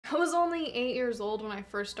I was only 8 years old when I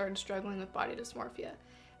first started struggling with body dysmorphia.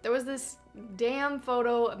 There was this damn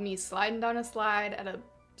photo of me sliding down a slide at a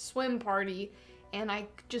swim party, and I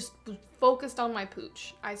just focused on my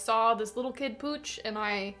pooch. I saw this little kid pooch, and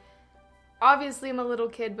I obviously am a little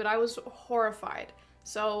kid, but I was horrified.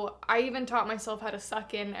 So I even taught myself how to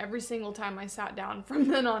suck in every single time I sat down from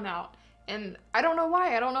then on out. And I don't know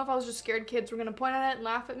why. I don't know if I was just scared kids were gonna point at it and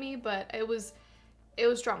laugh at me, but it was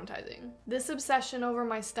traumatizing. This obsession over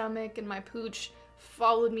my stomach and my pooch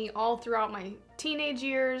followed me all throughout my teenage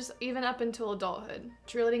years, even up until adulthood.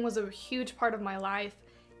 Cheerleading was a huge part of my life.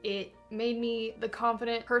 It made me the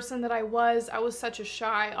confident person that I was. I was such a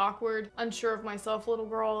shy, awkward, unsure of myself little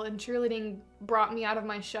girl, and cheerleading brought me out of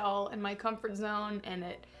my shell and my comfort zone, and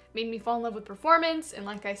it made me fall in love with performance. And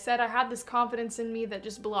like I said, I had this confidence in me that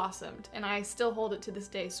just blossomed, and I still hold it to this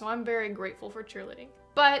day, so I'm very grateful for cheerleading.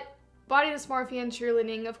 But body dysmorphia and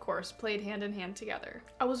cheerleading, of course, played hand in hand together.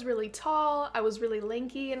 I was really tall, I was really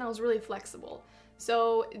lanky, and I was really flexible.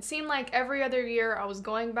 So it seemed like every other year I was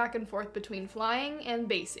going back and forth between flying and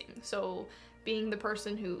basing. So being the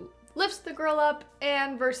person who lifts the girl up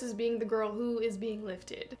and versus being the girl who is being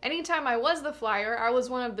lifted. Anytime I was the flyer, I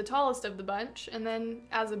was one of the tallest of the bunch, and then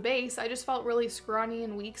as a base, I just felt really scrawny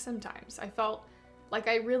and weak sometimes. I felt like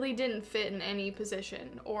I really didn't fit in any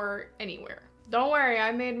position or anywhere. Don't worry,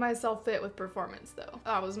 I made myself fit with performance though.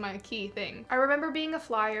 That was my key thing. I remember being a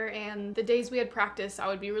flyer, and the days we had practice, I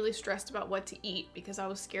would be really stressed about what to eat because I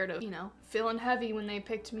was scared of, feeling heavy when they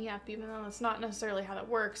picked me up, even though that's not necessarily how that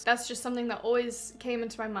works. That's just something that always came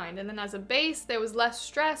into my mind. And then as a base, there was less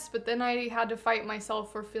stress, but then I had to fight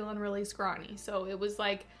myself for feeling really scrawny. So it was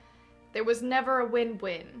like, there was never a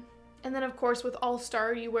win-win. And then of course with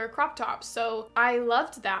All-Star you wear crop tops, so I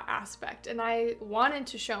loved that aspect and I wanted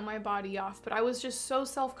to show my body off, but I was just so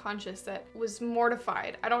self-conscious that was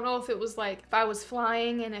mortified. I don't know if it was like if I was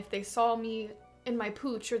flying and if they saw me in my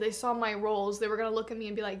pooch or they saw my rolls, they were gonna look at me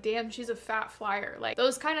and be like, damn, she's a fat flyer. Like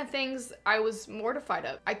those kind of things I was mortified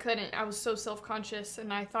of. I couldn't. I was so self-conscious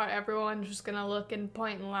and I thought everyone was just gonna look and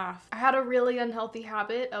point and laugh. I had a really unhealthy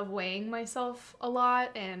habit of weighing myself a lot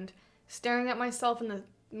and staring at myself in the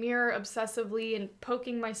mirror obsessively and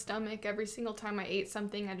poking my stomach every single time I ate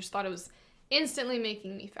something. I just thought it was instantly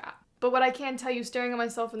making me fat. But what I can tell you, staring at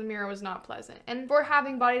myself in the mirror was not pleasant. And for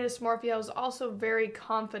having body dysmorphia, I was also very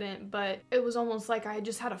confident, but it was almost like I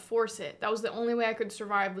just had to force it. That was the only way I could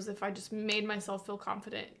survive, was if I just made myself feel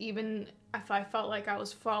confident, even if I felt like I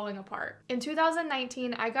was falling apart. In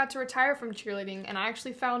 2019, I got to retire from cheerleading, and I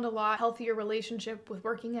actually found a lot healthier relationship with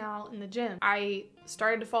working out in the gym. I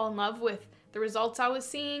started to fall in love with the results I was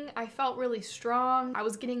seeing. I felt really strong. I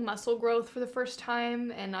was getting muscle growth for the first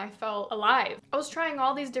time, and I felt alive. I was trying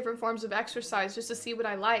all these different forms of exercise just to see what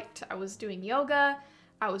I liked. I was doing yoga,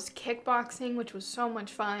 I was kickboxing, which was so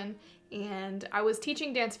much fun, and I was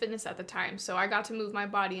teaching dance fitness at the time, so I got to move my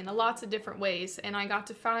body in lots of different ways, and I got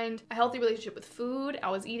to find a healthy relationship with food.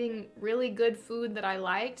 I was eating really good food that I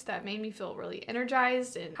liked, that made me feel really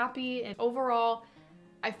energized and happy, and overall,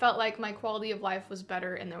 I felt like my quality of life was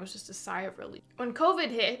better, and there was just a sigh of relief. When COVID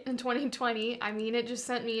hit in 2020, I mean, it just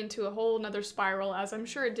sent me into a whole nother spiral, as I'm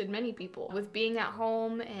sure it did many people. With being at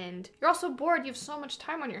home, and you're also bored, you have so much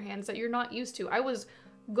time on your hands that you're not used to. I was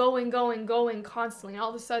going constantly, and all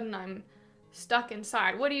of a sudden I'm stuck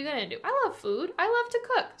inside. What are you gonna do? I love food. I love to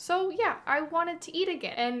cook. So yeah, I wanted to eat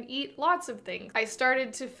again and eat lots of things. I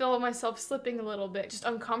started to feel myself slipping a little bit, just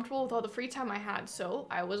uncomfortable with all the free time I had. So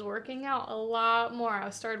I was working out a lot more. I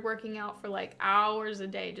started working out for like hours a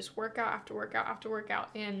day, just workout after workout after workout.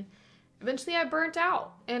 And eventually I burnt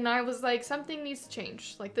out, and I was like, something needs to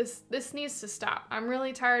change. Like this needs to stop. I'm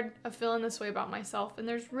really tired of feeling this way about myself, and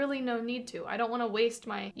there's really no need to. I don't want to waste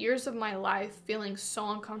my years of my life feeling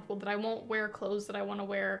so uncomfortable that I won't wear clothes that I want to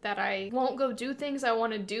wear, that I won't go do things I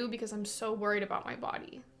want to do because I'm so worried about my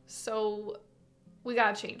body. So we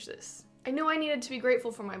gotta change this. I knew I needed to be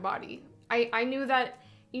grateful for my body. I knew that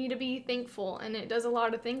you need to be thankful, and it does a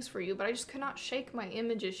lot of things for you, but I just could not shake my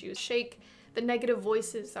image issues, shake the negative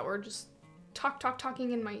voices that were just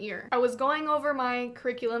talking in my ear. I was going over my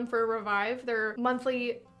curriculum for Revive, their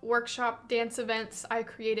monthly workshop dance events I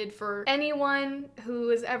created for anyone who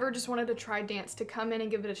has ever just wanted to try dance to come in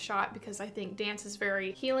and give it a shot, because I think dance is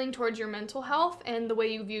very healing towards your mental health and the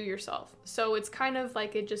way you view yourself. So it's kind of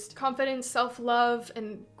like a just confidence, self-love,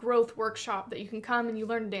 and growth workshop that you can come and you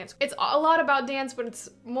learn to dance. It's a lot about dance, but it's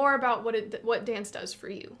more about what dance does for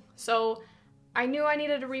you. So I knew I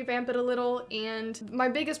needed to revamp it a little, and my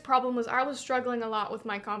biggest problem was I was struggling a lot with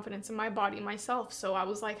my confidence in my body myself. So I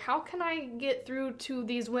was like, how can I get through to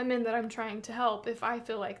these women that I'm trying to help if I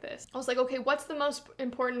feel like this? I was like, okay, what's the most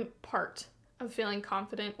important part of feeling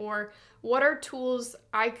confident, or what are tools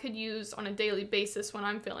I could use on a daily basis when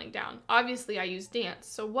I'm feeling down? Obviously, I use dance.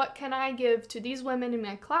 So what can I give to these women in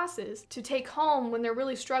my classes to take home when they're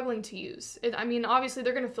really struggling to use? I mean, obviously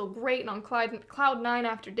they're going to feel great and on cloud nine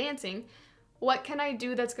after dancing. What can I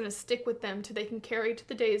do that's going to stick with them so they can carry to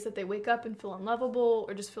the days that they wake up and feel unlovable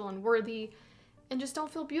or just feel unworthy and just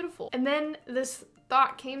don't feel beautiful? And then this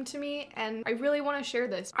thought came to me, and I really want to share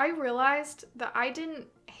this. I realized that I didn't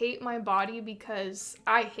hate my body because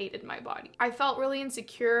I hated my body. I felt really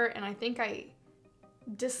insecure, and I think I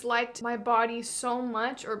disliked my body so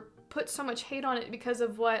much, or put so much hate on it, because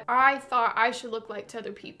of what I thought I should look like to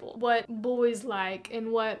other people, what boys like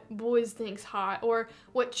and what boys think's hot, or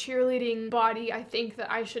what cheerleading body I think that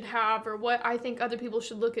I should have, or what I think other people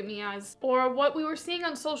should look at me as, or what we were seeing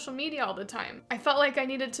on social media all the time. I felt like I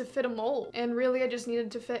needed to fit a mold, and really I just needed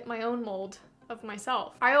to fit my own mold of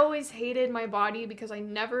myself. I always hated my body because I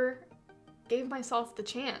never gave myself the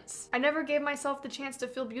chance. I never gave myself the chance to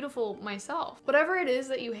feel beautiful myself. Whatever it is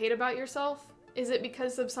that you hate about yourself, is it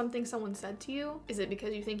because of something someone said to you? Is it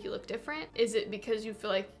because you think you look different? Is it because you feel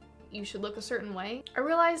like you should look a certain way? I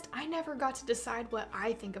realized I never got to decide what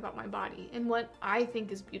I think about my body and what I think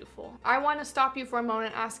is beautiful. I want to stop you for a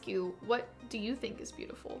moment and ask you, what do you think is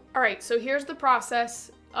beautiful? All right, so here's the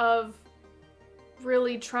process of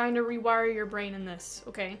really trying to rewire your brain in this,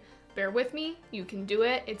 okay? Bear with me, you can do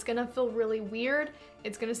it. It's gonna feel really weird.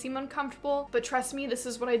 It's gonna seem uncomfortable, but trust me, this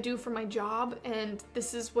is what I do for my job, and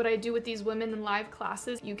this is what I do with these women in live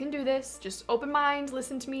classes. You can do this. Just open mind,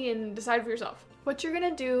 listen to me, and decide for yourself. What you're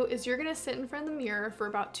gonna do is you're gonna sit in front of the mirror for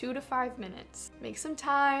about 2 to 5 minutes. Make some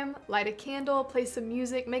time, light a candle, play some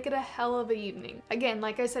music, make it a hell of an evening. Again,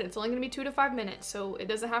 like I said, it's only gonna be 2 to 5 minutes, so it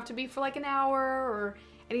doesn't have to be for like an hour or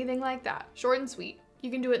anything like that. Short and sweet. You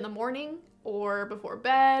can do it in the morning, or before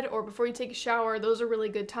bed, or before you take a shower. Those are really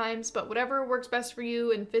good times, but whatever works best for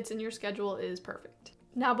you and fits in your schedule is perfect.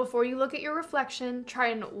 Now, before you look at your reflection, try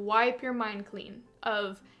and wipe your mind clean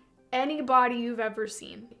of any body you've ever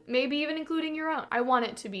seen, maybe even including your own. I want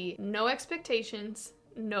it to be no expectations,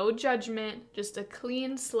 no judgment, just a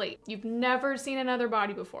clean slate. You've never seen another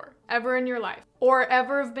body before, ever in your life, or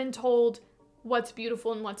ever have been told what's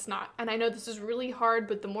beautiful and what's not. And I know this is really hard,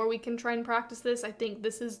 but the more we can try and practice this, I think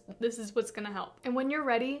this is what's gonna help. And when you're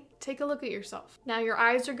ready, take a look at yourself. Now your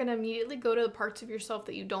eyes are gonna immediately go to the parts of yourself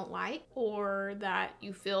that you don't like or that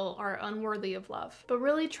you feel are unworthy of love. But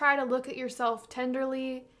really try to look at yourself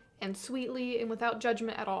tenderly and sweetly and without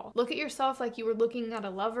judgment at all. Look at yourself like you were looking at a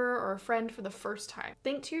lover or a friend for the first time.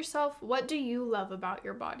 Think to yourself, what do you love about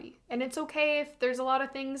your body? And it's okay if there's a lot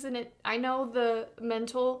of things in it. I know the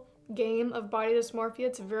mental game of body dysmorphia,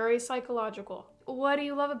 it's very psychological. What do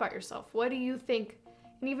you love about yourself? What do you think?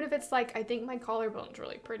 And even if it's like, I think my collarbone's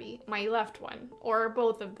really pretty, my left one, or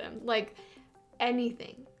both of them, like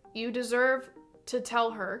anything, you deserve to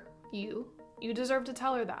tell her, you deserve to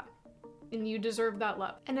tell her that. And you deserve that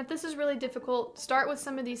love. And if this is really difficult, start with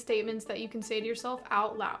some of these statements that you can say to yourself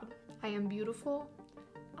out loud. I am beautiful,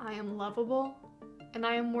 I am lovable, and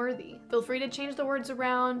I am worthy. Feel free to change the words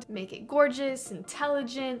around, make it gorgeous,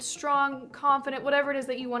 intelligent, strong, confident, whatever it is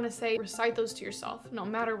that you want to say, recite those to yourself, no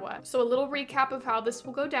matter what. So a little recap of how this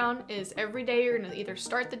will go down is every day you're gonna either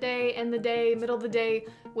start the day, end the day, middle of the day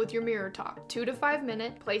with your mirror talk. 2 to 5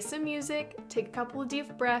 minutes, play some music, take a couple of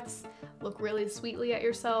deep breaths, look really sweetly at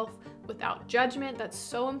yourself without judgment, that's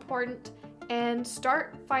so important. And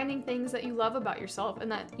start finding things that you love about yourself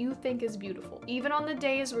and that you think is beautiful. Even on the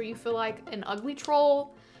days where you feel like an ugly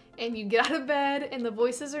troll and you get out of bed and the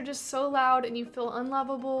voices are just so loud and you feel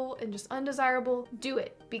unlovable and just undesirable, do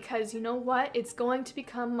it. Because you know what? It's going to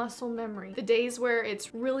become muscle memory. The days where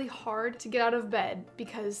it's really hard to get out of bed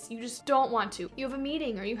because you just don't want to. You have a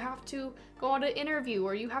meeting or you have to go on an interview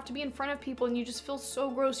or you have to be in front of people and you just feel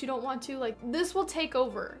so gross you don't want to. Like, this will take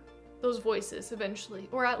over those voices eventually,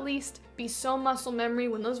 or at least be so muscle memory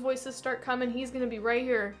when those voices start coming, he's gonna be right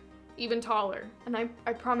here, even taller. And I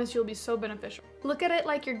promise you'll be so beneficial. Look at it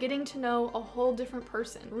like you're getting to know a whole different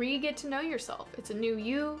person. Get to know yourself. It's a new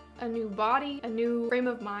you, a new body, a new frame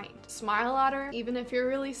of mind. Smile at her, even if you're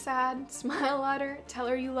really sad, smile at her, tell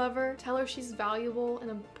her you love her, tell her she's valuable and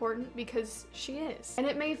important because she is. And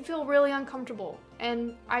it may feel really uncomfortable,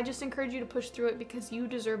 and I just encourage you to push through it because you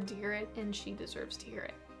deserve to hear it and she deserves to hear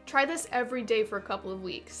it. Try this every day for a couple of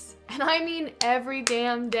weeks. And I mean every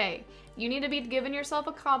damn day. You need to be giving yourself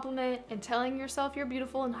a compliment and telling yourself you're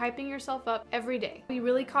beautiful and hyping yourself up every day. Be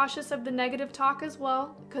really cautious of the negative talk as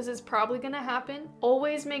well, because it's probably gonna happen.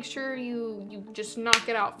 Always make sure you just knock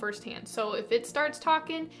it out firsthand. So if it starts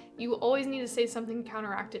talking, you always need to say something to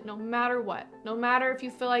counteract it, no matter what. No matter if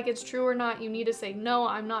you feel like it's true or not, you need to say, no,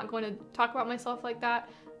 I'm not going to talk about myself like that.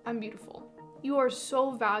 I'm beautiful. You are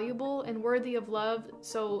so valuable and worthy of love,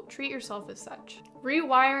 so treat yourself as such.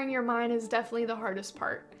 Rewiring your mind is definitely the hardest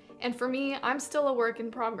part. And for me, I'm still a work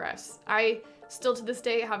in progress. I still to this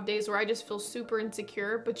day have days where I just feel super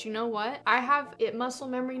insecure, but you know what? I have it muscle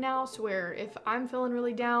memory now, so where if I'm feeling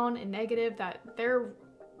really down and negative, that they're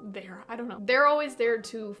there. I don't know. They're always there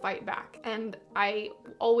to fight back. And I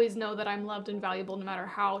always know that I'm loved and valuable no matter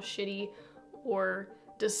how shitty or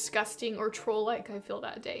disgusting or troll-like I feel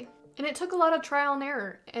that day. And it took a lot of trial and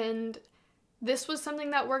error, and this was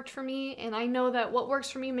something that worked for me, and I know that what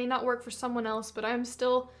works for me may not work for someone else, but I'm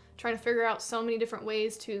still trying to figure out so many different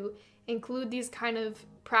ways to include these kind of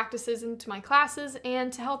practices into my classes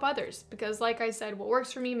and to help others, because like I said, what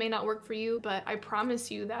works for me may not work for you, but I promise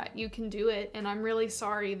you that you can do it. And I'm really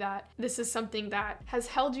sorry that this is something that has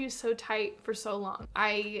held you so tight for so long.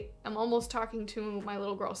 I am almost talking to my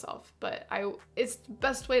little girl self, but it's the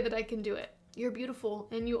best way that I can do it. You're beautiful,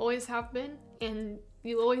 and you always have been, and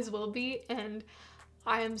you always will be, and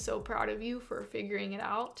I am so proud of you for figuring it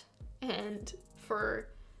out and for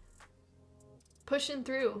pushing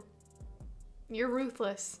through. You're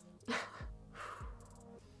ruthless.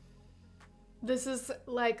 This is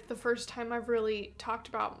like the first time I've really talked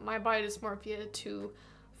about my body dysmorphia to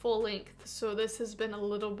full length, so this has been a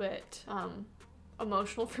little bit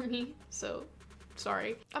emotional for me, so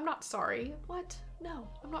sorry. I'm not sorry. What? No,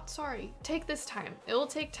 I'm not sorry. Take this time. It will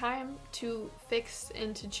take time to fix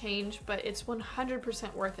and to change, but it's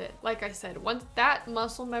 100% worth it. Like I said, once that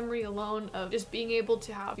muscle memory alone of just being able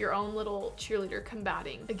to have your own little cheerleader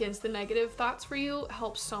combating against the negative thoughts for you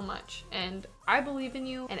helps so much. And I believe in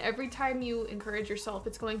you, and every time you encourage yourself,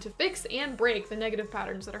 it's going to fix and break the negative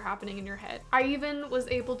patterns that are happening in your head. I even was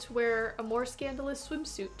able to wear a more scandalous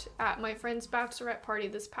swimsuit at my friend's bachelorette party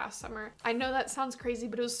this past summer. I know that sounds crazy,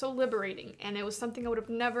 but it was so liberating, and it was something I would have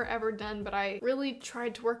never ever done, but I really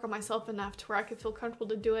tried to work on myself enough to where I could feel comfortable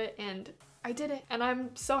to do it, and I did it. And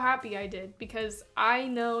I'm so happy I did, because I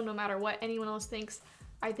know no matter what anyone else thinks,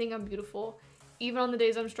 I think I'm beautiful, even on the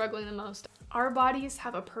days I'm struggling the most. Our bodies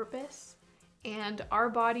have a purpose, and our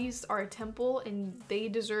bodies are a temple, and they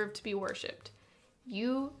deserve to be worshipped.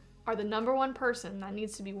 You are the #1 person that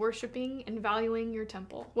needs to be worshiping and valuing your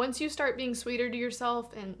temple. Once you start being sweeter to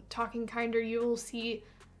yourself and talking kinder, you will see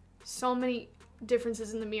so many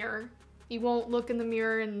differences in the mirror. You won't look in the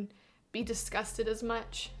mirror and be disgusted as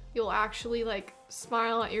much. You'll actually like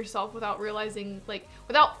smile at yourself without realizing, like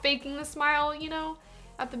without faking the smile, you know?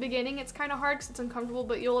 At the beginning it's kind of hard because it's uncomfortable,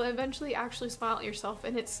 but you'll eventually actually smile at yourself,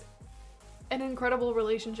 and it's an incredible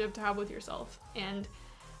relationship to have with yourself, and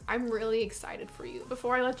I'm really excited for you.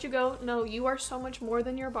 Before I let you go, know you are so much more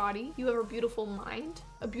than your body. You have a beautiful mind,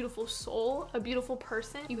 a beautiful soul, a beautiful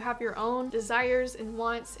person. You have your own desires and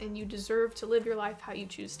wants, and you deserve to live your life how you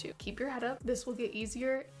choose to. Keep your head up. This will get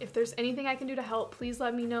easier. If there's anything I can do to help, please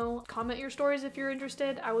let me know. Comment your stories if you're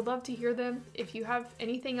interested. I would love to hear them. If you have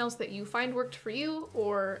anything else that you find worked for you,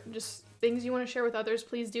 or just things you want to share with others,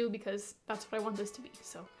 please do, because that's what I want this to be.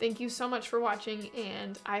 So thank you so much for watching,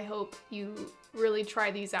 and I hope you really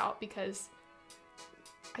try these out, because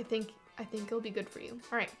I think it'll be good for you.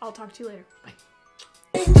 All right, I'll talk to you later. Bye.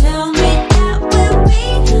 Tell me that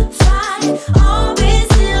we'll be fine.